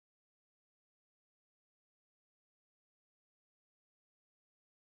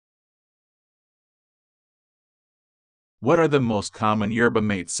What are the most common yerba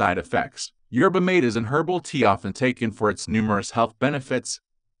mate side effects? Yerba mate is an herbal tea often taken for its numerous health benefits,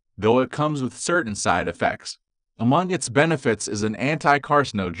 though it comes with certain side effects. Among its benefits is an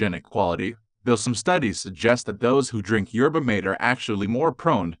anti-carcinogenic quality, though some studies suggest that those who drink yerba mate are actually more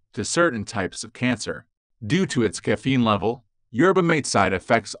prone to certain types of cancer. Due to its caffeine level, yerba mate side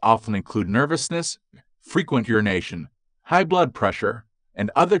effects often include nervousness, frequent urination, high blood pressure, and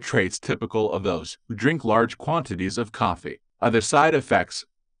other traits typical of those who drink large quantities of coffee. Other side effects,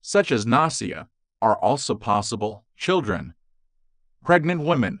 such as nausea, are also possible. Children, pregnant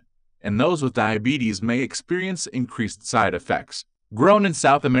women, and those with diabetes may experience increased side effects. Grown in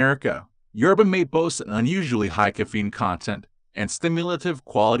South America, yerba mate boasts an unusually high caffeine content and stimulative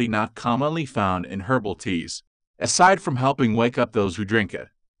quality not commonly found in herbal teas. Aside from helping wake up those who drink it,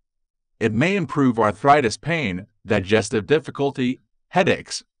 it may improve arthritis pain, digestive difficulty,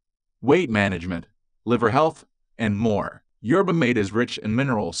 headaches, weight management, liver health, and more. Yerba mate is rich in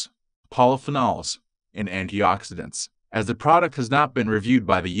minerals, polyphenols, and antioxidants. As the product has not been reviewed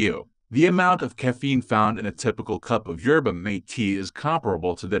by the EU, the amount of caffeine found in a typical cup of yerba mate tea is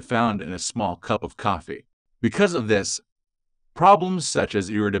comparable to that found in a small cup of coffee. Because of this, problems such as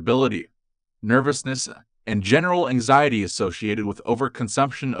irritability, nervousness, and general anxiety associated with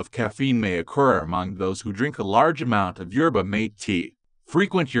overconsumption of caffeine may occur among those who drink a large amount of yerba mate tea.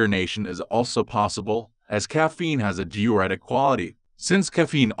 Frequent urination is also possible, as caffeine has a diuretic quality. Since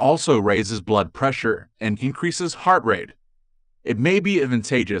caffeine also raises blood pressure and increases heart rate, it may be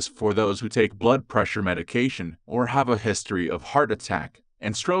advantageous for those who take blood pressure medication or have a history of heart attack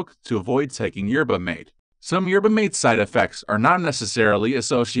and stroke to avoid taking yerba mate. Some yerba mate side effects are not necessarily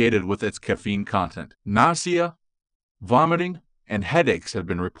associated with its caffeine content. Nausea, vomiting, and headaches have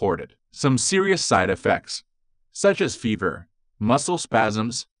been reported. Some serious side effects, such as fever, muscle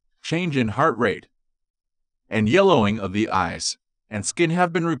spasms, change in heart rate, and yellowing of the eyes and skin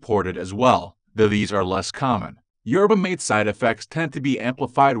have been reported as well, though these are less common. Yerba mate side effects tend to be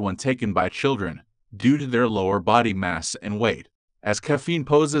amplified when taken by children due to their lower body mass and weight. As caffeine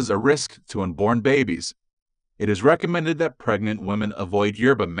poses a risk to unborn babies, it is recommended that pregnant women avoid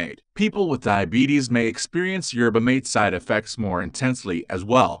yerba mate. People with diabetes may experience yerba mate side effects more intensely as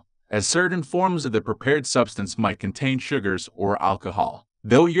well, as certain forms of the prepared substance might contain sugars or alcohol.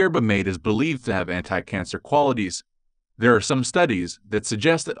 Though yerba mate is believed to have anti-cancer qualities, there are some studies that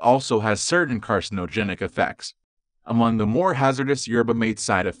suggest it also has certain carcinogenic effects. Among the more hazardous yerba mate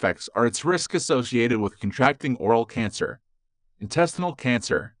side effects are its risk associated with contracting oral cancer, intestinal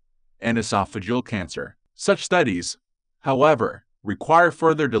cancer, and esophageal cancer. Such studies, however, require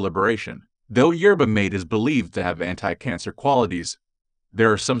further deliberation. Though yerba mate is believed to have anti-cancer qualities,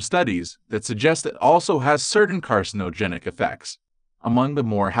 there are some studies that suggest it also has certain carcinogenic effects. Among the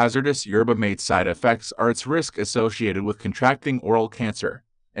more hazardous yerba mate side effects are its risk associated with contracting oral cancer,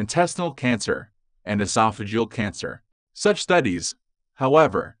 intestinal cancer, and esophageal cancer. Such studies,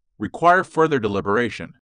 however, require further deliberation.